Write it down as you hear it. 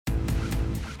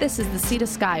This is the Sea to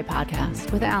Sky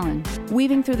podcast with Alan,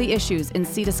 weaving through the issues in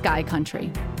Sea to Sky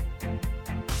country.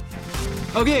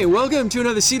 Okay, welcome to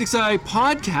another Sea to Sky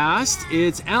podcast.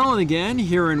 It's Alan again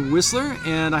here in Whistler,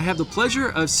 and I have the pleasure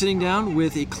of sitting down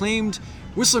with acclaimed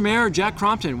Whistler Mayor Jack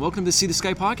Crompton. Welcome to the Sea to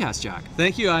Sky podcast, Jack.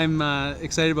 Thank you. I'm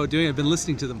excited about doing it. I've been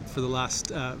listening to them for the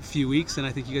last few weeks, and I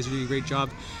think you guys are doing a great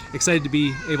job. Excited to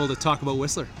be able to talk about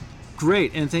Whistler.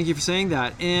 Great, and thank you for saying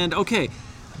that. And okay,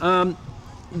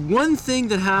 one thing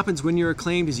that happens when you're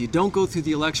acclaimed is you don't go through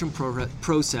the election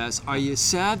process. Are you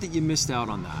sad that you missed out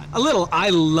on that? A little. I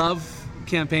love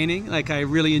campaigning. Like, I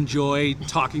really enjoy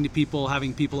talking to people,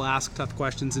 having people ask tough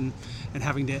questions, and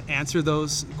having to answer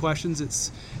those questions.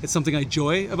 It's something I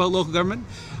enjoy about local government.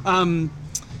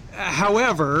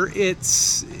 However,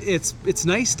 it's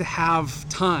nice to have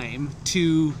time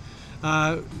to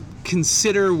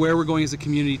consider where we're going as a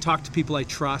community, talk to people I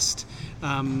trust,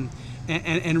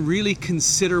 and really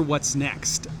consider what's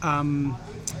next.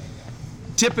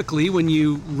 Typically, when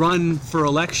you run for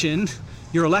election,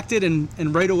 you're elected,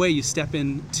 and right away you step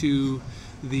into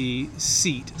the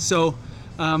seat. So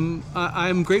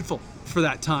I'm grateful for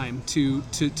that time to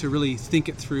really think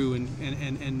it through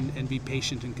and be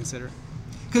patient and consider.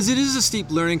 Because it is a steep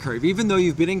learning curve. Even though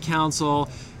you've been in council,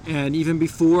 and even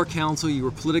before council you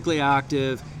were politically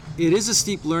active, it is a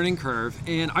steep learning curve.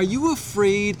 And are you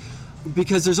afraid,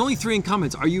 because there's only 3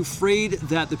 incumbents, are you afraid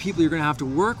that the people you're going to have to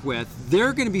work with,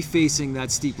 they're going to be facing that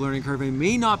steep learning curve and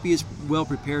may not be as well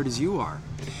prepared as you are?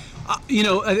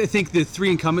 I think the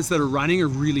 3 incumbents that are running are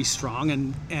really strong,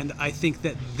 and I think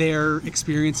that their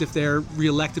experience, if they're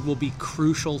reelected, will be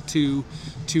crucial to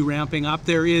ramping up.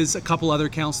 There is a couple other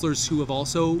councillors who have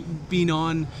also been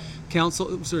on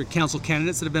council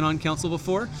candidates that have been on council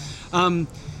before.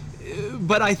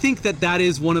 But I think that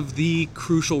is one of the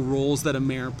crucial roles that a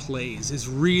mayor plays, is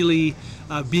really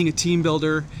being a team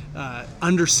builder,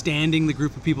 understanding the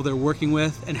group of people they're working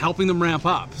with, and helping them ramp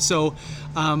up. So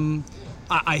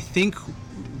I think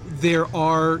there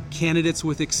are candidates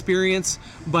with experience,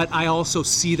 but I also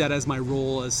see that as my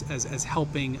role as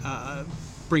helping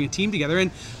bring a team together.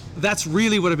 And that's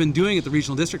really what I've been doing at the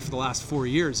regional district for the last 4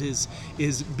 years, is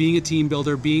being a team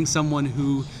builder, being someone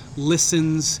who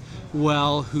listens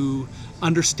well, who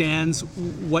understands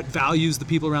what values the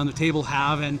people around the table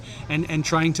have, and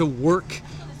trying to work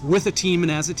with a team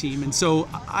and as a team. And so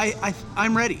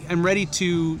I'm ready. I'm ready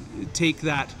to take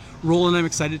that role, and I'm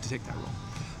excited to take that role.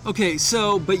 Okay,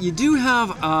 so, but you do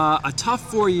have a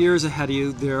tough 4 years ahead of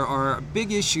you. There are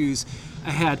big issues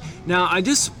ahead. Now, I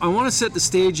want to set the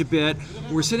stage a bit.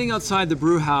 We're sitting outside the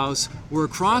brew house. We're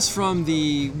across from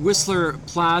the Whistler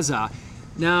Plaza.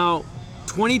 Now,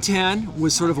 2010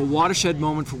 was sort of a watershed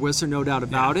moment for Whistler, no doubt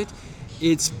about it.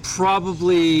 It's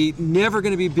probably never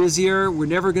going to be busier. We're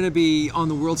never going to be on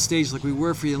the world stage like we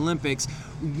were for the Olympics.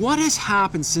 What has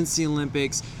happened since the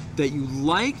Olympics that you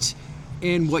liked,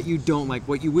 and what you don't like,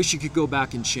 what you wish you could go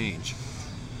back and change?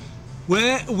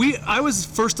 Well, I was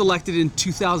first elected in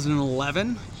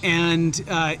 2011, and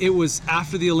it was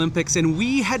after the Olympics, and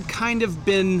we had kind of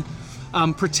been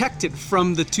protected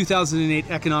from the 2008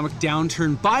 economic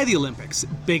downturn by the Olympics.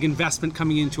 Big investment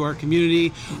coming into our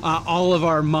community, all of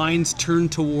our minds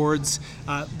turned towards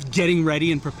getting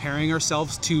ready and preparing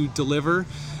ourselves to deliver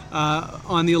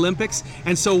on the Olympics.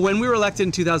 And so when we were elected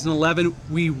in 2011,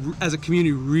 we as a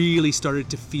community really started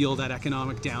to feel that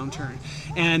economic downturn.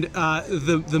 And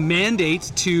the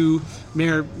mandate to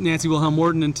Mayor Nancy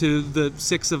Wilhelm-Morton and to the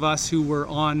 6 of us who were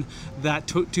on that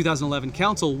 2011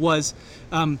 council was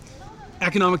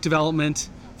economic development,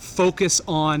 focus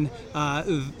on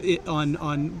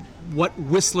what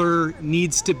Whistler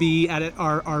needs to be at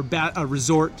a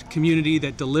resort community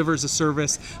that delivers a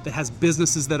service, that has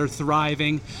businesses that are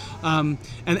thriving, and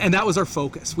that was our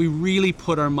focus. We really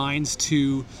put our minds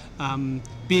to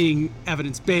being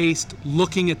evidence-based,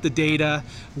 looking at the data,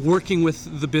 working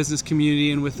with the business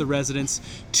community and with the residents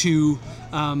to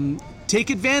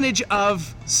take advantage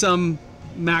of some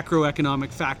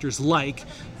macroeconomic factors, like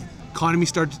economy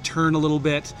started to turn a little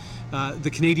bit. The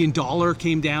Canadian dollar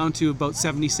came down to about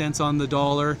 70 cents on the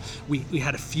dollar. We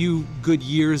had a few good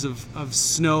years of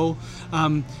snow,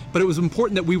 but it was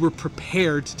important that we were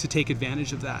prepared to take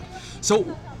advantage of that.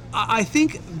 So I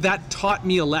think that taught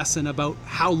me a lesson about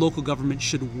how local government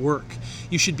should work.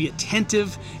 You should be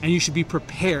attentive, and you should be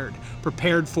prepared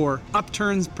for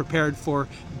upturns, prepared for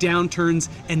downturns,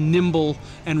 and nimble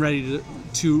and ready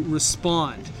to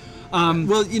respond.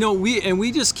 Well,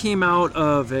 we just came out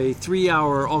of a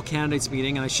 3-hour all candidates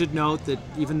meeting, and I should note that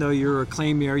even though you're a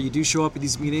claim mayor, you do show up at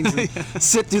these meetings and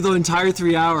sit through the entire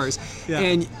 3 hours. Yeah.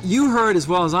 And you heard as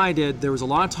well as I did, there was a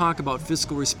lot of talk about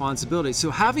fiscal responsibility.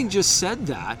 So having just said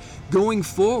that, going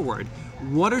forward,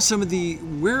 what are some of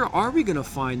where are we going to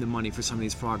find the money for some of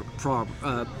these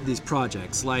these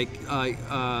projects, like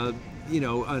on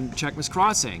Checkmas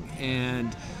Crossing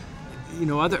and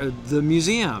the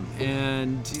museum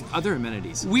and other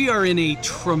amenities? We are in a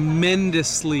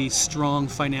tremendously strong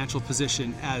financial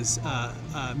position as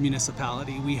a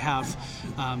municipality. We have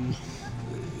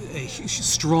a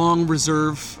strong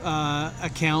reserve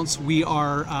accounts. We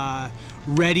are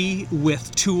ready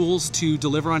with tools to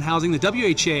deliver on housing. The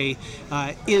WHA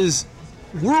is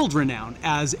world-renowned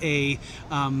as a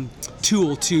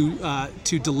tool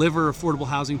to deliver affordable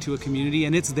housing to a community,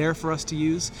 and it's there for us to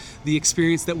use. The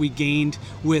experience that we gained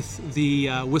with the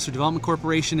Whistler Development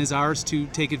Corporation is ours to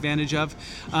take advantage of.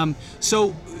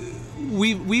 So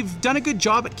we've done a good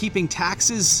job at keeping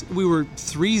taxes. We were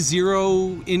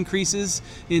 3.0 increases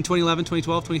in 2011,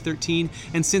 2012, 2013,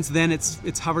 and since then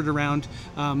it's hovered around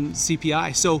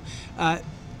CPI. So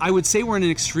I would say we're in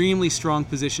an extremely strong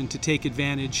position to take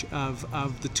advantage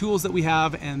of the tools that we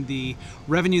have and the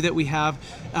revenue that we have.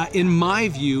 In my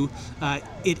view,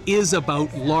 it is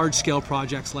about large-scale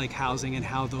projects like housing and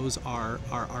how those are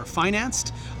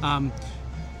financed.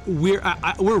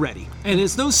 We're ready, and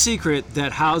it's no secret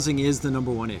that housing is the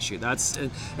number one issue. That's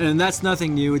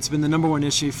nothing new. It's been the number one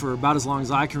issue for about as long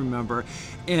as I can remember.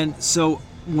 And so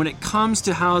when it comes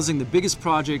to housing, the biggest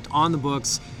project on the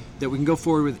books that we can go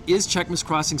forward with is Checkmas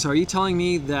Crossing. So are you telling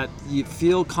me that you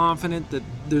feel confident that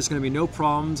there's going to be no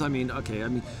problems? Barring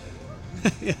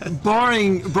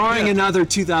another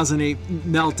 2008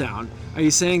 meltdown, are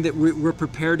you saying that we're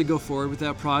prepared to go forward with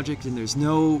that project and there's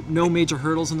no major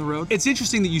hurdles in the road? It's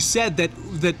interesting that you said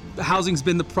that housing's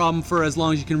been the problem for as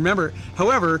long as you can remember.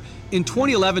 However, in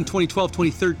 2011, 2012,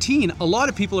 2013, a lot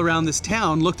of people around this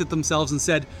town looked at themselves and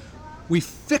said, we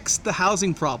fixed the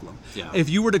housing problem. Yeah. If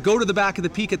you were to go to the back of the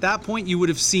peak at that point, you would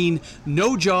have seen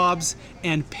no jobs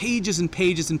and pages and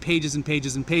pages and pages and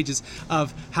pages and pages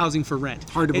of housing for rent.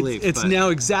 Hard to believe. It's now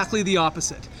exactly the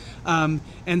opposite.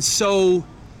 And so,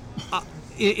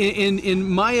 in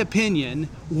my opinion,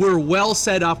 we're well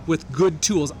set up with good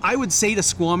tools. I would say to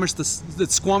Squamish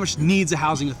that Squamish needs a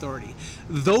housing authority.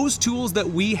 Those tools that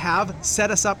we have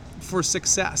set us up for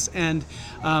success. And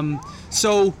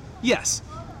so, yes,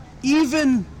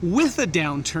 even with a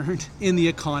downturn in the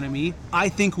economy, I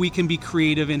think we can be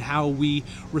creative in how we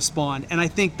respond. And I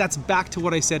think that's back to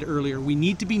what I said earlier. We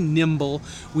need to be nimble.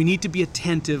 We need to be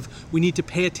attentive. We need to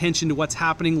pay attention to what's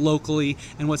happening locally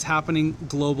and what's happening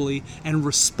globally and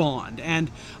respond. And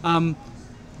I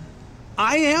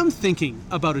am thinking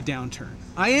about a downturn.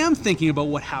 I am thinking about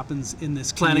what happens in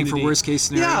this community. Planning for worst case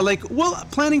scenario? Yeah,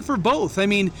 planning for both. I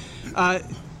mean,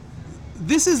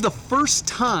 this is the first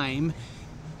time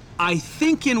I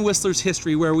think in Whistler's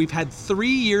history where we've had 3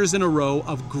 years in a row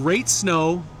of great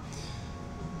snow,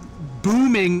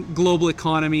 booming global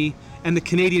economy, and the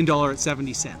Canadian dollar at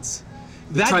 70 cents.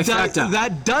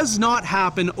 That does not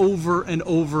happen over and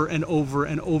over and over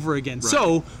and over again. Right.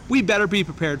 So we better be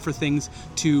prepared for things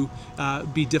to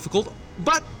be difficult,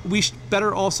 but we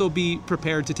better also be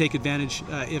prepared to take advantage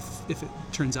if it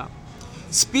turns up.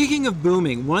 Speaking of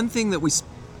booming, one thing we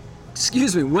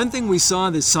saw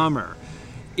this summer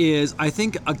is, I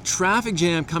think, a traffic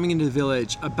jam coming into the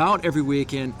village about every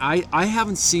weekend. I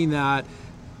haven't seen that.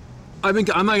 I'm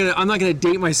not gonna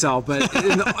date myself, but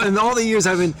in all the years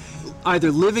I've been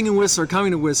either living in Whistler or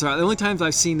coming to Whistler, the only times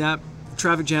I've seen that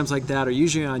traffic jams like that are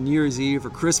usually on New Year's Eve or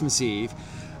Christmas Eve.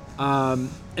 And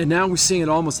now we're seeing it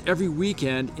almost every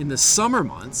weekend in the summer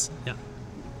months. Yeah.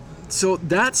 So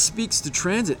that speaks to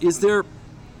transit. Is there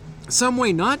some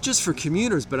way, not just for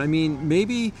commuters, but I mean,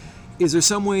 maybe is there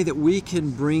some way that we can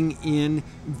bring in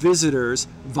visitors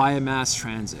via mass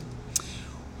transit?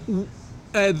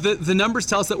 The numbers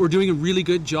tell us that we're doing a really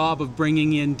good job of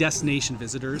bringing in destination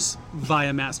visitors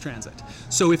via mass transit.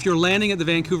 So if you're landing at the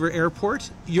Vancouver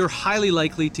airport, you're highly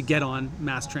likely to get on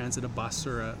mass transit, a bus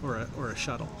or a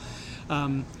shuttle.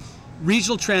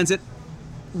 Regional transit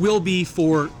will be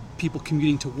for people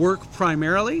commuting to work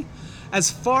primarily. As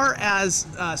far as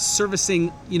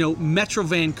servicing, Metro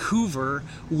Vancouver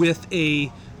with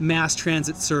a mass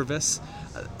transit service,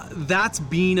 that's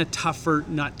been a tougher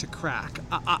nut to crack.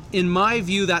 In my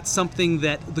view, that's something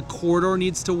that the corridor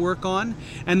needs to work on,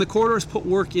 and the corridor's put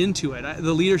work into it.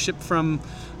 The leadership from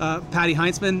Patty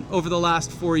Heintzman over the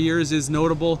last 4 years is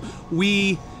notable.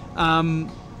 We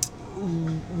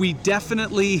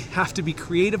definitely have to be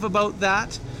creative about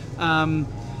that.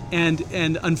 and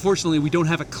unfortunately, we don't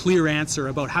have a clear answer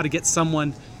about how to get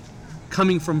someone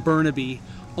coming from Burnaby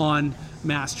on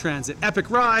mass transit. Epic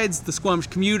Rides, the Squamish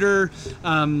Commuter,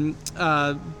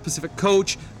 Pacific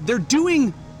Coach, they're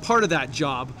doing part of that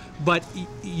job, but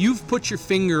you've put your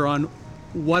finger on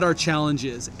what our challenge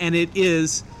is, and it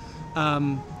is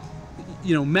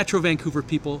Metro Vancouver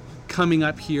people coming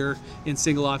up here in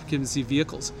single occupancy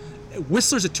vehicles.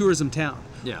 Whistler's a tourism town.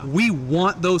 Yeah. We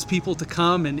want those people to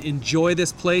come and enjoy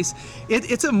this place.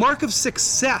 It's a mark of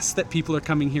success that people are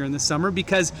coming here in the summer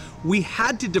because we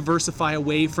had to diversify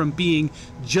away from being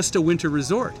just a winter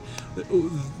resort.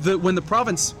 When the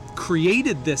province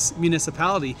created this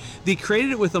municipality, they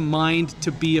created it with a mind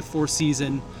to be a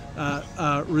four-season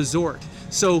resort.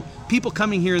 So people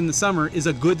coming here in the summer is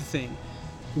a good thing.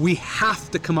 We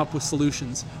have to come up with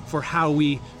solutions for how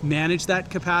we manage that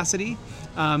capacity,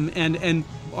 and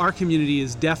our community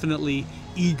is definitely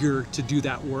eager to do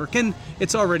that work, and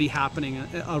it's already happening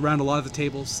around a lot of the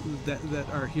tables that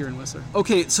are here in Whistler.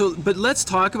 Okay, but let's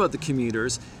talk about the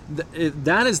commuters.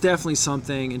 That is definitely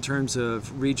something in terms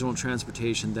of regional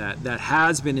transportation that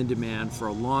has been in demand for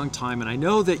a long time, and I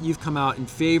know that you've come out in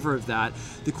favor of that.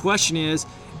 The question is,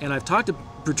 and I've talked to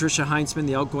Patricia Heinzman,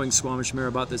 the outgoing Squamish mayor,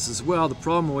 about this as well, the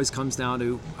problem always comes down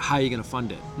to how you're going to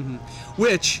fund it. Mm-hmm.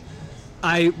 Which,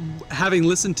 having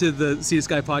listened to the Sea to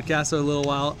Sky podcast for a little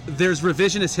while, there's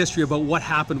revisionist history about what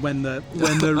happened when the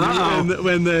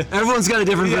everyone's got a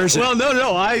different version. Well,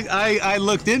 no. I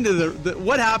looked into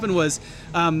what happened was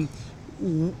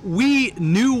we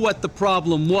knew what the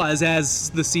problem was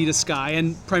as the Sea to Sky,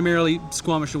 and primarily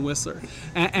Squamish and Whistler,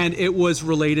 and it was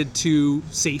related to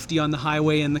safety on the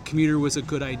highway, and the commuter was a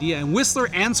good idea. And Whistler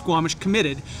and Squamish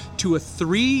committed to a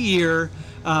 3-year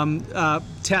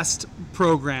test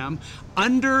program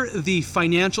under the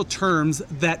financial terms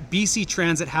that BC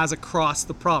Transit has across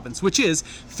the province, which is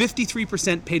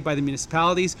 53% paid by the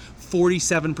municipalities,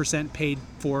 47% paid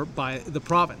for by the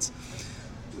province.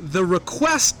 The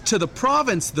request to the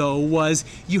province, though, was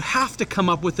you have to come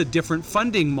up with a different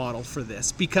funding model for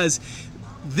this because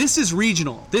this is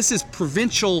regional. This is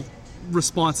provincial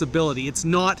responsibility. It's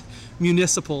not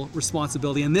municipal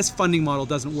responsibility, and this funding model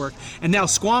doesn't work. And now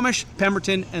Squamish,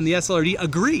 Pemberton, and the SLRD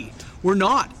agree. We're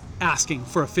not asking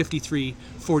for a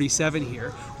 53-47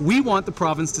 here. We want the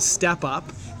province to step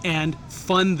up and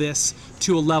fund this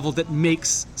to a level that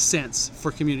makes sense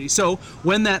for communities. So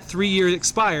when that 3 years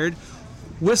expired,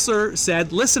 Whistler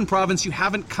said, listen, province, you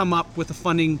haven't come up with a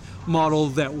funding model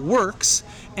that works,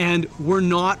 and we're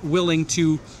not willing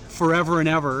to forever and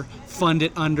ever fund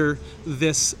it under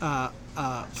this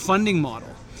funding model.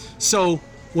 So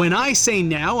when I say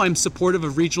now I'm supportive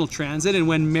of regional transit, and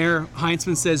when Mayor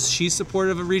Heinzman says she's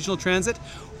supportive of regional transit,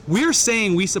 we're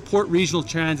saying we support regional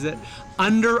transit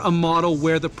under a model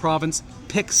where the province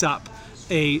picks up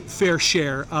a fair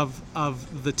share of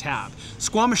the tab.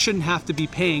 Squamish shouldn't have to be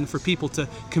paying for people to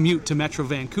commute to Metro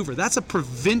Vancouver. That's a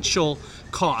provincial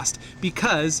cost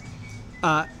because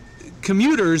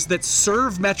commuters that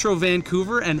serve Metro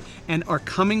Vancouver and are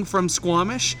coming from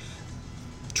Squamish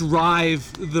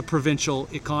drive the provincial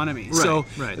economy. Right, so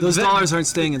right. Those dollars aren't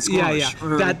staying in Squamish.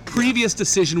 Yeah. That previous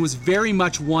decision was very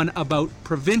much one about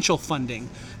provincial funding,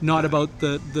 not about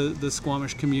the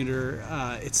Squamish commuter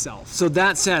itself. So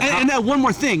that said, and one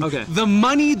more thing. Okay. The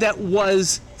money that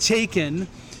was taken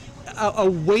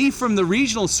away from the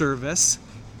regional service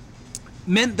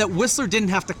meant that Whistler didn't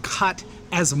have to cut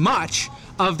as much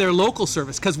of their local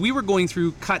service because we were going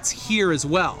through cuts here as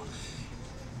well.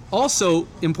 Also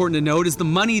important to note is the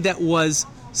money that was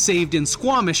saved in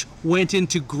Squamish went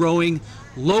into growing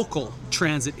local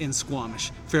transit in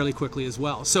Squamish fairly quickly as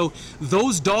well. So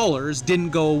those dollars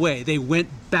didn't go away. They went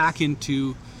back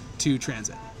into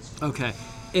transit. Okay.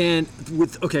 And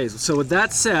so with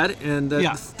that said, and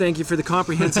thank you for the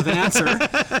comprehensive answer.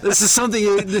 This is something,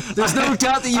 there's no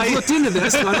doubt that you've looked into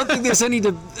this. I don't think there's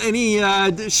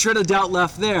any shred of doubt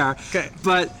left there. Okay.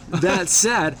 But that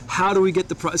said, how do we get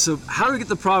the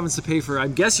province to pay for, I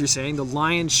guess you're saying, the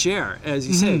lion's share, as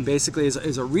you say, basically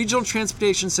is a regional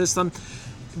transportation system,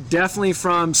 definitely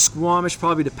from Squamish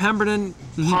probably to Pemberton,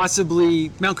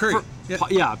 possibly Mount Currie.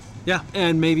 Yeah,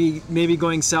 and maybe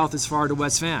going south as far to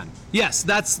West Van. Yes,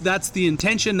 that's the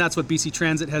intention. That's what BC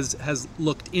Transit has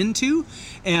looked into,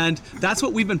 and that's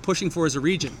what we've been pushing for as a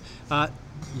region.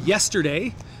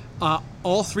 Yesterday,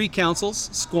 all three councils,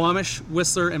 Squamish,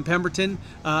 Whistler, and Pemberton,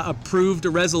 approved a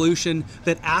resolution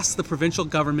that asked the provincial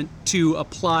government to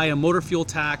apply a motor fuel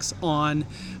tax on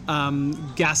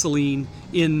gasoline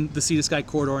in the Sea to Sky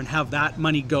corridor and have that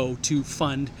money go to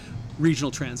fund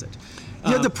regional transit.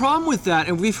 Yeah, the problem with that,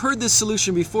 and we've heard this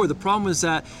solution before, the problem is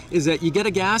that you get a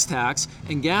gas tax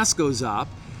and gas goes up,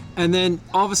 And then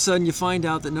all of a sudden you find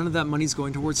out that none of that money's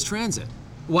going towards transit.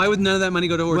 Why would none of that money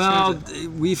go towards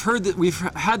transit? We've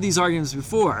had these arguments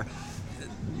before.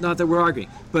 Not that we're arguing,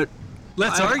 but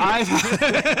let's argue.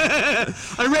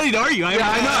 I'm ready to argue. I know.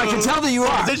 I can tell that you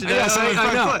are. Yes,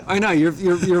 I know. I know.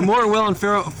 You're more well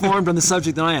informed on the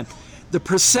subject than I am. The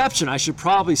perception, I should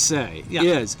probably say,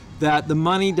 is that the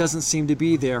money doesn't seem to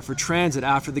be there for transit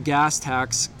after the gas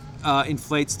tax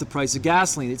inflates the price of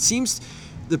gasoline. It seems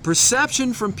the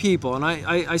perception from people, and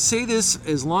I say this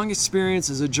as long experience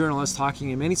as a journalist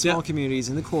talking in many small communities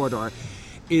in the corridor,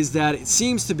 is that it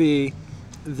seems to be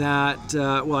that,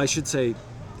 well, I should say,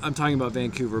 I'm talking about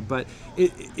Vancouver, but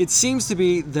it seems to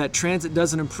be that transit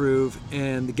doesn't improve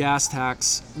and the gas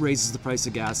tax raises the price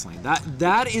of gasoline.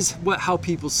 That is how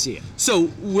people see it. So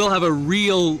we'll have a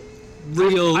real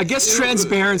I guess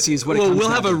transparency is what it comes we'll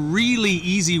down have to. a really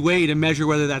easy way to measure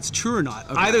whether that's true or not.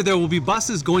 Okay. Either there will be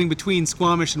buses going between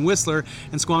Squamish and Whistler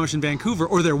and Squamish and Vancouver,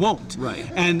 or there won't. Right.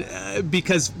 And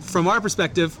because from our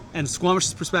perspective and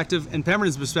Squamish's perspective and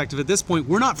Pemberton's perspective at this point,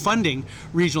 we're not funding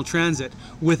regional transit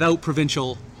without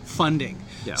provincial funding.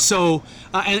 Yeah. So,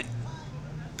 and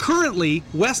currently,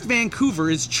 West Vancouver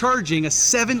is charging a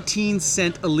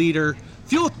 17-cent a liter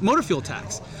motor fuel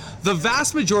tax. The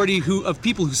vast majority of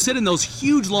people who sit in those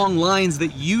huge long lines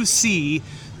that you see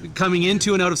coming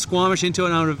into and out of Squamish, into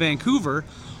and out of Vancouver,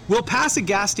 will pass a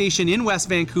gas station in West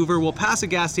Vancouver, will pass a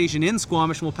gas station in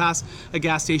Squamish, and will pass a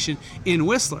gas station in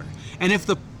Whistler. And if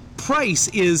the price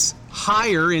is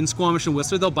higher in Squamish and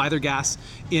Whistler, they'll buy their gas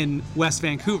in West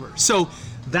Vancouver. So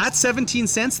that 17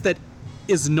 cents that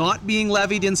is not being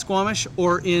levied in Squamish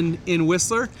or in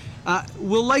Whistler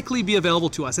will likely be available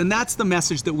to us. And that's the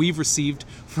message that we've received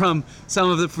from some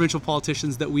of the provincial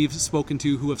politicians that we've spoken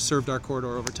to who have served our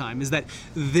corridor over time, is that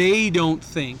they don't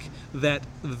think that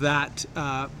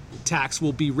tax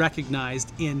will be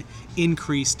recognized in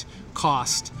increased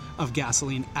cost of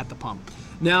gasoline at the pump.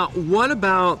 Now, what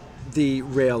about the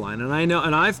rail line? And I know,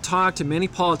 and I've talked to many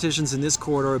politicians in this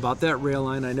corridor about that rail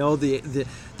line. I know the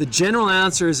general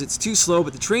answer is it's too slow,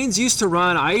 but the trains used to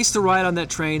run. I used to ride on that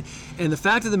train, and the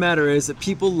fact of the matter is that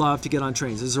people love to get on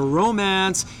trains. There's a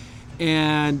romance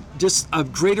and just a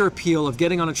greater appeal of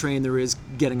getting on a train there is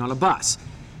getting on a bus.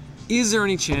 Is there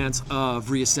any chance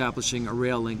of reestablishing a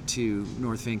rail link to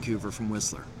North Vancouver from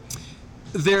Whistler?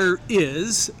 There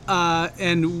is,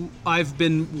 and I've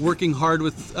been working hard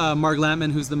with Marg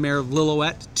Lampman, who's the mayor of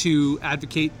Lillooet, to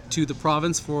advocate to the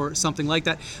province for something like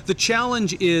that. The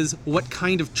challenge is, what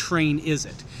kind of train is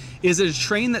it? Is it a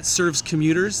train that serves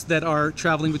commuters that are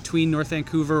traveling between North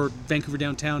Vancouver or Vancouver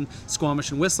downtown,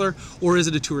 Squamish and Whistler, or is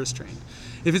it a tourist train?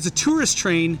 If it's a tourist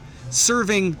train,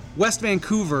 serving West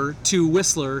Vancouver to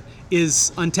Whistler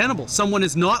is untenable. Someone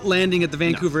is not landing at the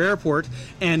Vancouver airport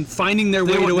and finding their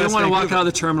way to West Vancouver. They want to walk out of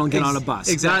the terminal and get on a bus.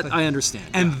 Exactly. That I understand.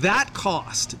 And that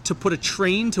cost to put a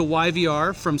train to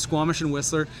YVR from Squamish and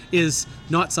Whistler is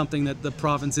not something that the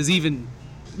province is even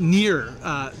near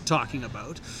talking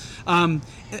about. And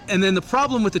then the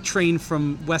problem with the train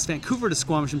from West Vancouver to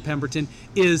Squamish and Pemberton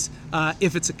is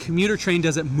if it's a commuter train,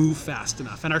 does it move fast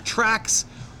enough? And our tracks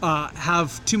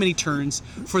have too many turns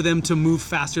for them to move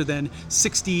faster than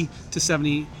 60 to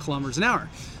 70 kilometers an hour.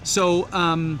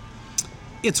 So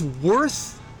it's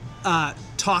worth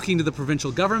talking to the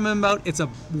provincial government about. It's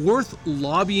worth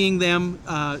lobbying them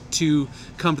to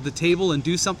come to the table and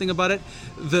do something about it.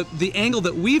 The angle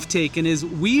that we've taken is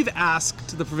we've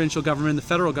asked the provincial government and the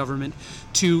federal government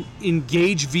to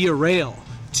engage Via Rail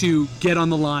to get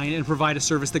on the line and provide a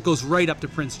service that goes right up to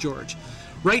Prince George.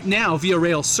 Right now, Via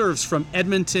Rail serves from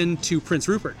Edmonton to Prince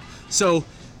Rupert. So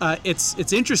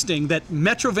it's interesting that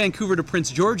Metro Vancouver to Prince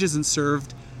George isn't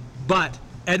served, but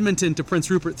Edmonton to Prince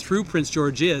Rupert through Prince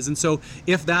George is. And so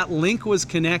if that link was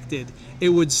connected, it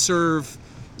would serve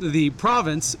the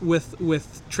province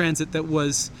with transit that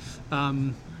was,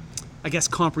 I guess,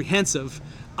 comprehensive.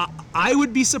 I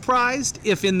would be surprised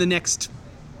if in the next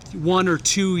 1 or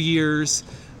 2 years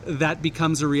that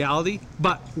becomes a reality,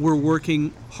 but we're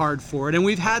working hard for it. And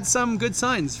we've had some good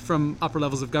signs from upper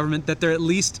levels of government that they're at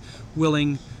least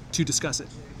willing to discuss it.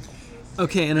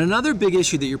 Okay, and another big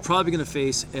issue that you're probably going to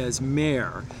face as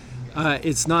mayor,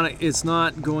 you're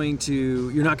not going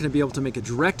to be able to make a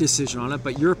direct decision on it,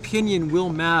 but your opinion will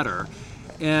matter.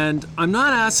 And I'm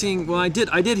not asking, well, I did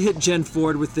hit Jen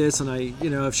Ford with this, and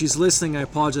if she's listening, I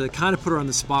apologize. I kind of put her on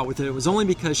the spot with it. It was only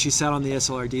because she sat on the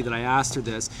SLRD that I asked her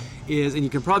this, and you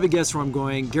can probably guess where I'm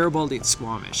going, Garibaldi at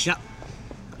Squamish. Yeah.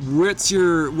 What's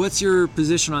your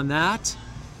position on that?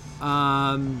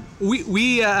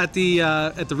 We at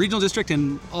the regional district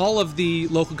and all of the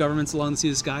local governments along the Sea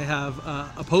to Sky have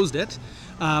opposed it.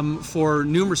 for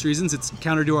numerous reasons. It's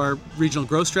counter to our regional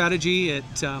growth strategy. It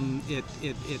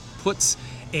puts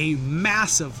a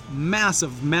massive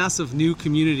new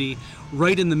community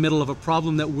right in the middle of a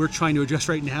problem that we're trying to address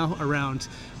right now around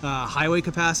highway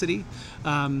capacity.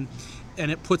 And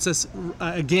it puts us,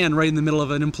 again, right in the middle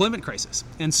of an employment crisis.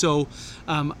 And so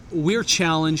we're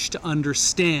challenged to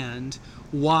understand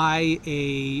why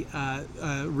a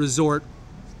resort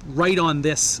right on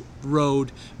this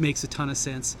road makes a ton of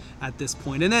sense at this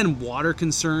point. And then water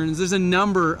concerns. There's a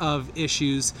number of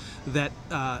issues that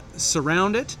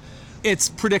surround it. It's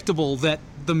predictable that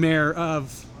the mayor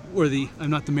of, I'm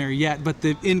not the mayor yet, but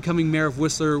the incoming mayor of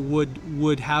Whistler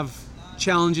would have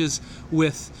challenges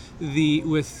with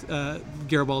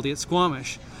Garibaldi at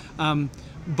Squamish.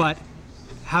 But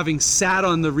having sat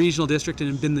on the regional district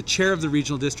and been the chair of the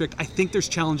regional district, I think there's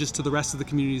challenges to the rest of the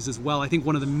communities as well. I think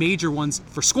one of the major ones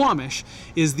for Squamish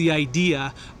is the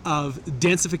idea of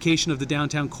densification of the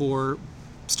downtown core,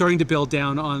 starting to build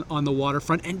down on the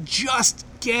waterfront, and just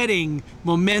getting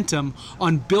momentum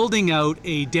on building out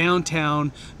a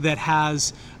downtown that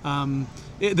has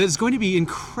that's going to be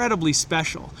incredibly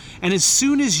special. And as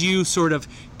soon as you sort of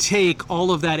take all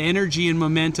of that energy and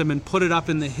momentum and put it up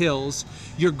in the hills,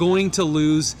 you're going to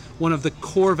lose one of the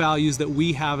core values that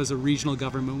we have as a regional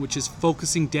government, which is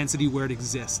focusing density where it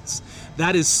exists.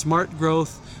 That is smart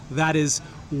growth. That is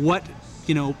what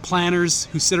planners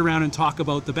who sit around and talk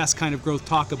about the best kind of growth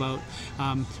talk about,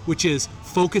 which is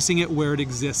focusing it where it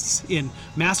exists in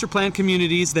master plan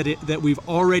communities that we've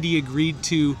already agreed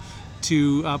to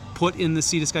put in the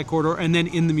Sea to Sky corridor, and then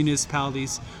in the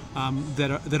municipalities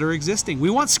that are existing. We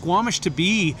want Squamish to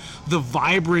be the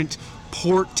vibrant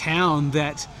port town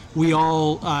that we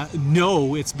all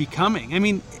know it's becoming. I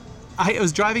mean, I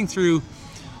was driving through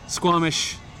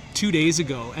Squamish 2 days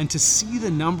ago, and to see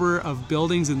the number of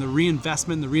buildings and the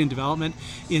reinvestment and the redevelopment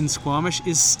in Squamish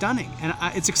is stunning, and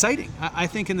it's exciting. I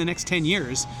think in the next 10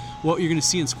 years, what you're going to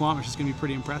see in Squamish is going to be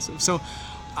pretty impressive. So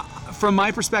from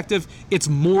my perspective, it's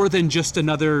more than just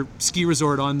another ski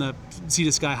resort on the Sea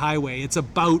to Sky Highway. It's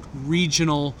about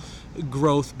regional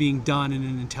growth being done in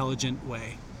an intelligent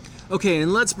way. Okay,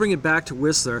 and let's bring it back to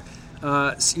Whistler.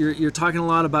 So you're talking a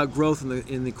lot about growth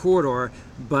in the corridor,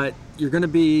 but you're going to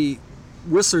be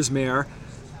Whistler's mayor,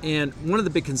 and one of the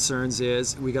big concerns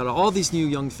is we got all these new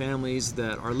young families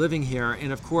that are living here,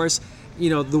 and of course,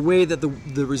 the way that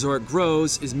the resort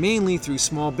grows is mainly through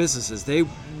small businesses. A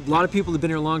lot of people have been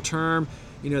here long term.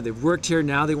 They've worked here.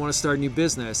 Now they want to start a new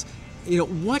business.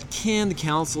 What can the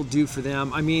council do for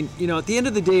them? I mean, at the end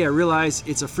of the day, I realize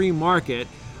it's a free market,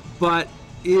 but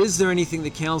is there anything the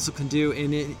council can do?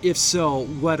 And if so,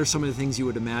 what are some of the things you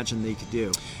would imagine they could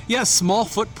do? Yeah, small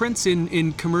footprints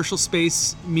in commercial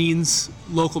space means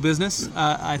local business.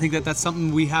 I think that's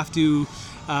something we have to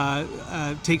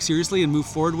take seriously and move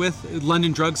forward with.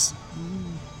 London Drugs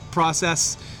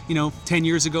process, 10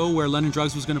 years ago, where London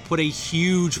Drugs was going to put a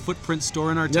huge footprint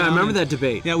store in our town. Yeah, I remember that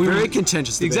debate. Yeah, very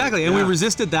contentious debate. Exactly, and we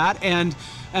resisted that, and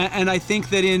I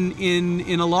think that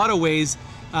in a lot of ways,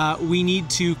 we need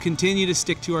to continue to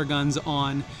stick to our guns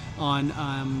on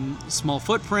small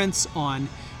footprints, on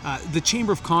the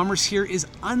Chamber of Commerce here is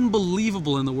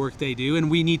unbelievable in the work they do, and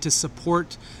we need to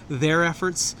support their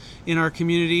efforts in our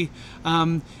community.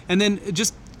 And then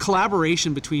just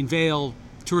collaboration between Vail,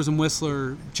 Tourism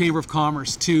Whistler, Chamber of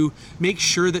Commerce to make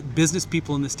sure that business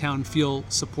people in this town feel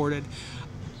supported.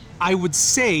 I would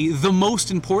say the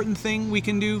most important thing we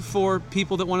can do for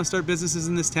people that want to start businesses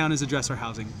in this town is address our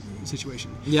housing situation.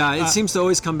 Yeah, it seems to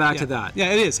always come back to that. Yeah,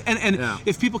 it is. And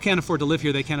if people can't afford to live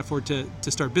here, they can't afford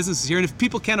to start businesses here. And if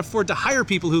people can't afford to hire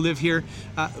people who live here,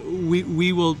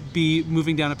 we will be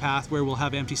moving down a path where we'll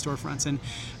have empty storefronts. And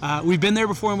we've been there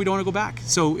before, and we don't want to go back.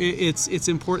 So it's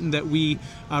important that we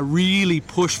really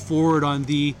push forward on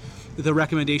the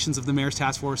recommendations of the Mayor's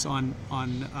Task Force on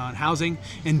housing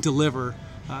and deliver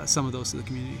some of those to the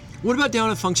community. What about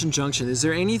down at Function Junction? Is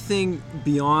there anything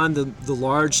beyond the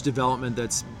large development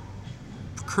that's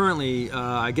currently,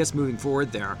 I guess, moving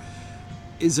forward there?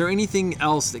 Is there anything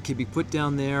else that could be put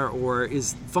down there, or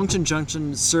is Function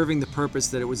Junction serving the purpose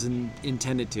that it was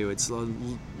intended to? It's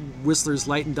Whistler's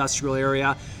light industrial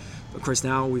area. Of course,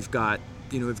 now we've got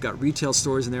retail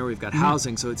stores in there. We've got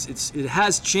housing, so it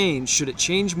has changed. Should it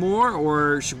change more,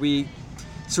 or should we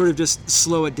sort of just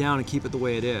slow it down and keep it the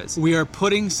way it is? We are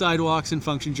putting sidewalks in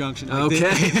Function Junction.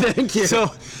 Okay, thank you.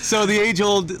 So the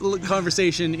age-old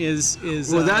conversation is.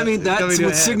 Well, that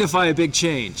would signify a big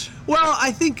change. Well,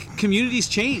 I think communities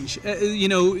change. I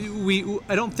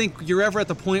don't think you're ever at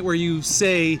the point where you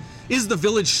say, is the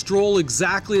village stroll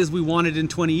exactly as we wanted in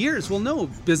 20 years? Well, no.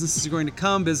 Businesses are going to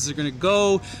come. Businesses are going to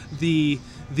go. The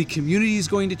the community is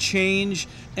going to change,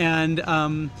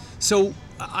 and so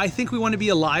I think we want to be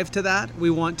alive to that. We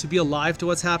want to be alive to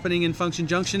what's happening in Function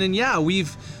Junction, and yeah,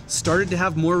 we've started to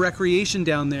have more recreation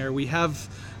down there. We have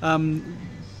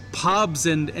pubs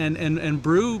and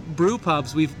brew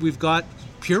pubs. We've got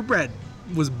Purebred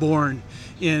was born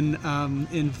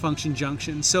in Function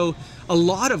Junction. So a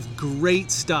lot of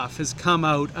great stuff has come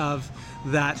out of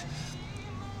that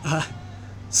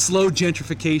slow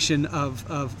gentrification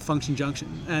of Function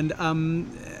Junction, and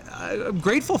I'm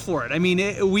grateful for it. I mean,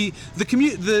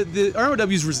 the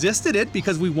ROW's resisted it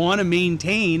because we want to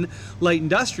maintain light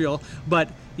industrial, but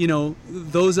you know,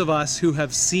 those of us who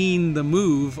have seen the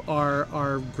move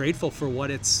are grateful for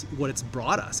what it's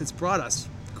brought us. It's brought us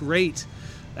great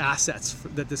assets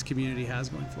that this community has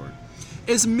going forward.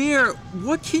 As mayor,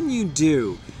 what can you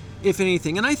do, if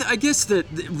anything? And I guess that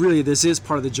really this is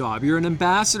part of the job. You're an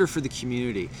ambassador for the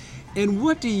community. And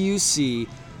what do you see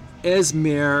as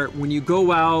mayor when you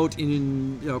go out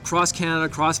in across Canada,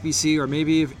 across BC, or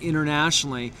maybe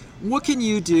internationally? What can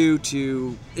you do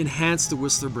to enhance the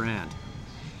Whistler brand?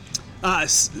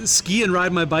 Ski and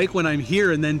ride my bike when I'm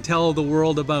here, and then tell the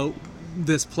world about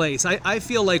this place. I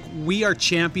feel like we are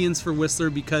champions for Whistler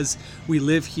because we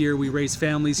live here, we raise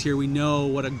families here, we know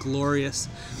what a glorious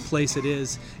place it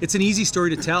is. It's an easy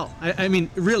story to tell. I mean,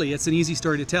 really, it's an easy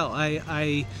story to tell.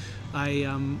 I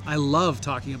love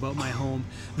talking about my home.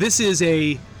 This is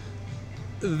a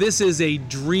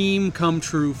dream come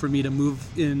true for me to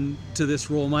move into this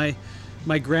role.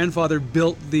 My grandfather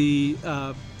built the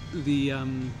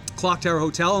Clock Tower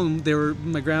Hotel, and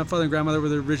my grandfather and grandmother were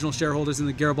the original shareholders in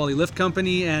the Garibaldi Lift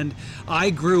Company, and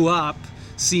I grew up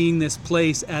seeing this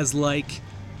place as like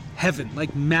heaven,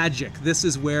 like magic. This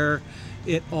is where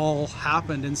it all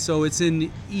happened, and so it's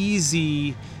an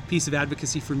easy piece of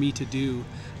advocacy for me to do.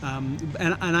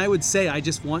 And I would say I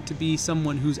just want to be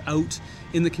someone who's out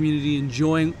in the community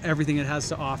enjoying everything it has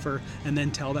to offer, and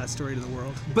then tell that story to the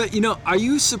world. But are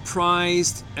you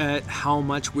surprised at how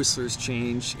much Whistler's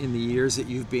changed in the years that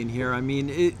you've been here? I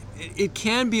mean, it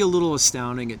can be a little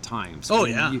astounding at times. Oh,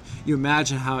 yeah. You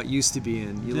imagine how it used to be,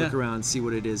 and you look around and see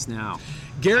what it is now.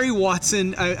 Gary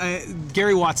Watson,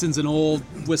 Gary Watson's an old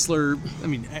Whistler. I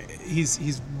mean,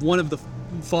 he's one of the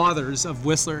fathers of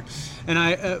Whistler, and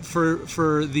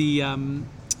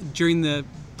during the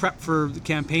prep for the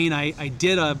campaign, I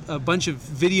did a bunch of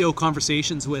video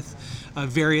conversations with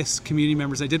various community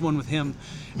members. I did one with him,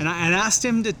 and I asked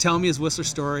him to tell me his Whistler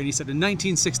story, and he said, in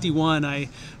 1961 I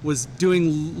was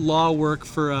doing law work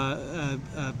for a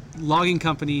logging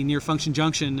company near Function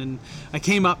Junction, and I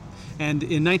came up, and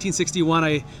in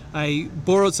 1961 I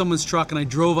borrowed someone's truck and I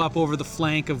drove up over the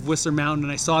flank of Whistler Mountain,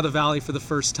 and I saw the valley for the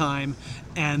first time,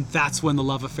 and that's when the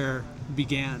love affair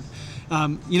began.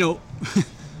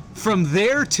 From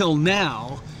there till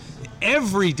now,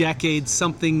 every decade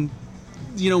something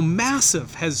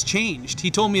massive has changed. He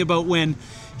told me about when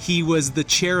he was the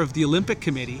chair of the Olympic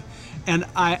Committee, and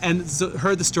so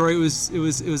heard the story. It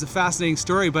was a fascinating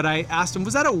story, but I asked him,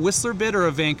 was that a Whistler bid or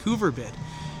a Vancouver bid?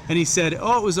 And he said,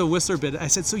 oh, it was a Whistler bid. I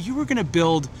said, so you were going to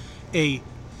build a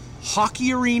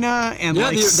hockey arena and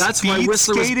that's why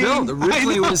Whistler skating? Was built.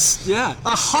 Originally it was a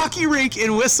hockey rink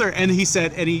in Whistler, and he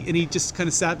said, and he just kind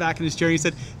of sat back in his chair and he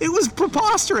said, it was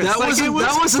preposterous. That wasn't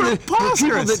preposterous. For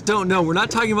people that don't know, we're not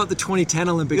talking about the 2010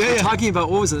 Olympics. We're talking about,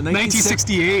 what was it,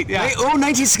 1968? Yeah.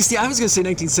 1960. I was going to say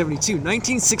 1972.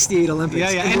 1968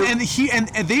 Olympics. Yeah. And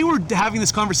they were having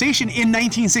this conversation in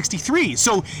 1963.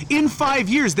 So in 5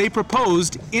 years, they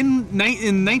proposed in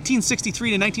 1963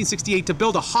 to 1968 to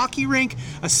build a hockey rink,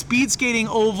 a speed skating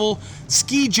oval,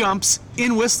 ski jumps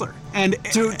in Whistler, and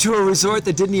to a resort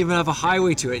that didn't even have a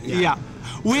highway to it yet. Yeah,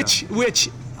 which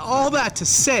all that to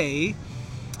say,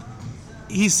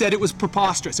 he said it was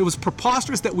preposterous. It was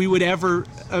preposterous that we would ever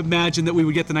imagine that we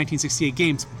would get the 1968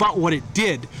 games. But what it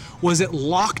did was it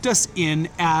locked us in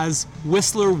as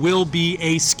Whistler will be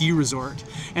a ski resort,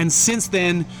 and since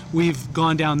then we've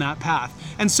gone down that path.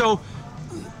 And so,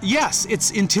 yes,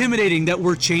 it's intimidating that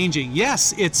we're changing.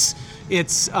 Yes, it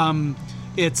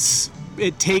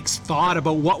takes thought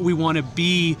about what we want to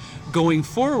be going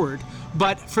forward.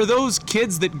 But for those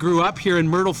kids that grew up here in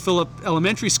Myrtle Phillip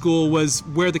Elementary School, was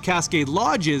where the Cascade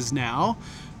Lodge is now.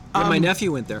 My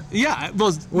nephew went there. Yeah,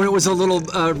 well, when it was a little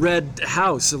red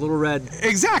house, a little red.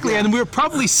 Exactly, and we were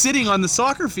probably sitting on the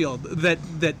soccer field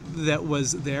that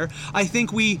was there. I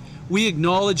think we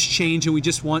acknowledge change, and we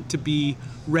just want to be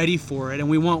ready for it, and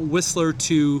we want Whistler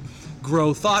to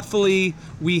grow thoughtfully.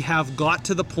 We have got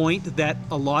to the point that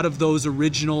a lot of those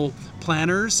original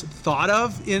planners thought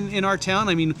of in our town.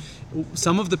 I mean,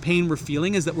 some of the pain we're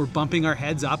feeling is that we're bumping our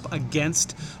heads up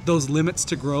against those limits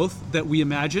to growth that we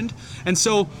imagined. And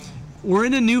so we're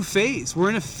in a new phase. We're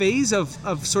in a phase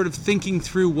of sort of thinking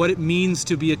through what it means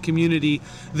to be a community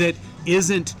that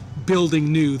isn't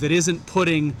building new, that isn't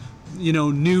putting,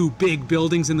 new big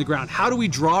buildings in the ground. How do we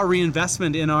draw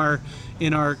reinvestment in our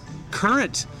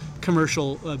current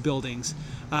commercial buildings?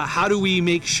 How do we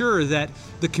make sure that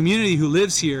the community who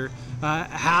lives here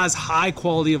has high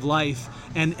quality of life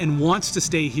and wants to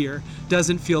stay here,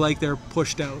 doesn't feel like they're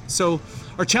pushed out? So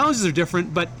our challenges are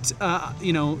different, but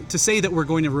to say that we're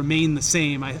going to remain the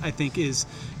same, I think is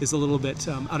a little bit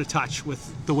out of touch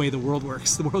with the way the world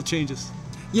works. The world changes.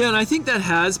 Yeah, and I think that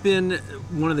has been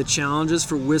one of the challenges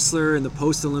for Whistler in the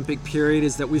post-Olympic period,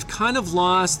 is that we've kind of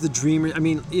lost the dreamer. I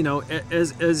mean,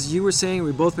 as you were saying,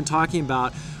 we've both been talking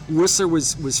about, Whistler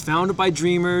was founded by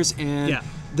dreamers, and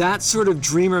that sort of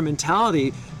dreamer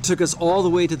mentality took us all the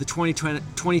way to the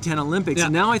 2010 Olympics. Yeah.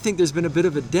 And now I think there's been a bit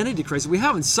of identity crisis. We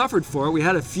haven't suffered for it. We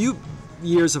had a few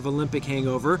years of Olympic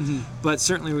hangover, but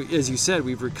certainly, as you said,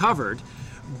 we've recovered.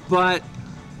 But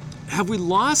have we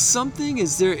lost something?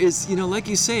 Like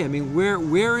you say, I mean,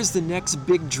 where is the next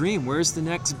big dream? Where's the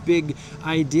next big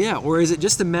idea? Or is it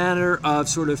just a matter of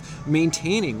sort of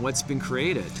maintaining what's been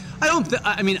created?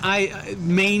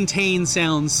 Maintain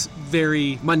sounds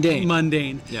very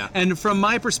mundane. Yeah. And from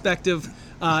my perspective,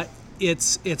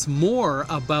 it's more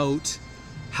about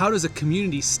how does a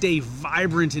community stay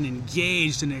vibrant and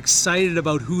engaged and excited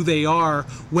about who they are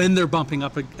when they're bumping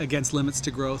up against limits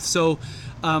to growth. So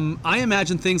I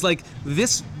imagine things like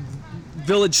this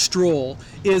Village Stroll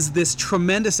is this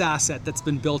tremendous asset that's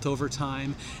been built over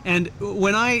time. And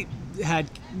when I had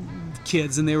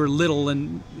kids and they were little,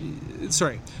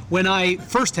 when I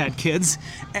first had kids,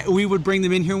 we would bring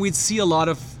them in here and we'd see a lot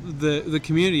of the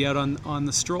community out on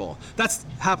the stroll. That's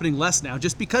happening less now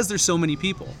just because there's so many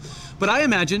people. But I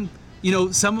imagine,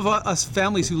 some of us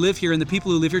families who live here and the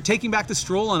people who live here taking back the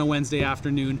stroll on a Wednesday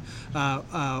afternoon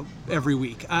every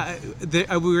week. We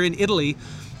were in Italy,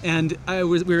 and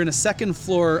we were in a second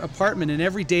floor apartment, and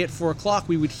every day at 4 o'clock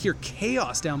we would hear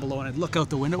chaos down below, and I'd look out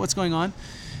the window, what's going on?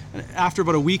 After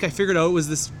about a week, I figured out it was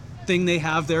this thing they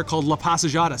have there called La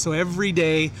Passeggiata. So every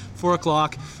day, 4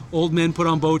 o'clock, old men put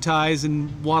on bow ties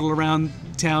and waddle around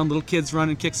town, little kids run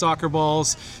and kick soccer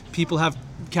balls, people have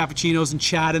cappuccinos and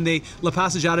chat, and La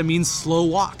Passeggiata means slow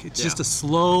walk. It's just a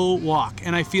slow walk.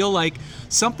 And I feel like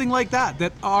something like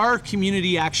that our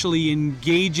community actually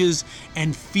engages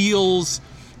and feels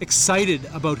excited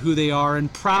about who they are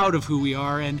and proud of who we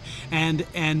are, and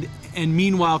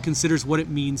meanwhile considers what it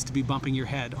means to be bumping your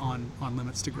head on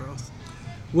limits to growth.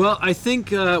 Well, I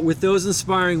think with those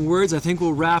inspiring words, I think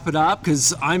we'll wrap it up,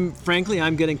 because I'm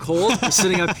getting cold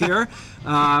sitting up here.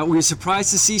 Were you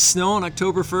surprised to see snow on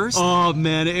October 1st? Oh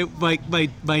man,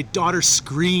 my daughter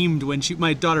screamed when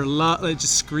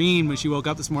just screamed when she woke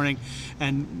up this morning,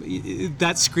 and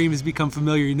that scream has become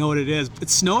familiar. You know what it is.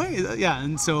 It's snowing, yeah,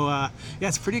 and so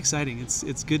it's pretty exciting.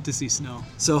 It's good to see snow.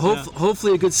 So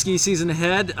hopefully a good ski season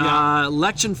ahead. Yeah.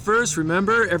 Election first.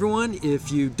 Remember, everyone,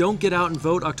 if you don't get out and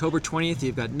vote October 20th,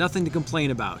 you've got nothing to complain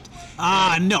about.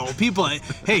 No, people,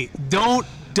 hey, don't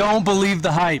believe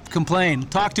the hype. Complain.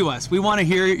 Talk to us. We want to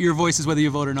hear your voices whether you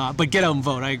vote or not. But get out and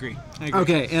vote. I agree.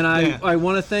 Okay, and I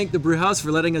want to thank the Brewhouse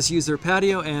for letting us use their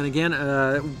patio. And again,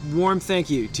 warm thank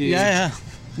you to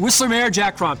Whistler Mayor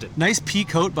Jack Crompton. Nice pea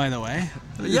coat, by the way.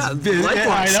 Yeah,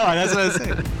 likewise. I know. That's what I was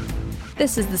saying.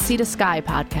 This is the Sea to Sky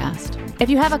podcast. If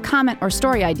you have a comment or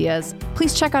story ideas,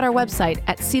 please check out our website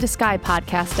at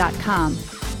seatoskypodcast.com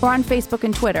or on Facebook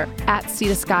and Twitter at Sea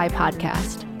to Sky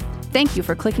Podcast. Thank you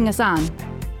for clicking us on.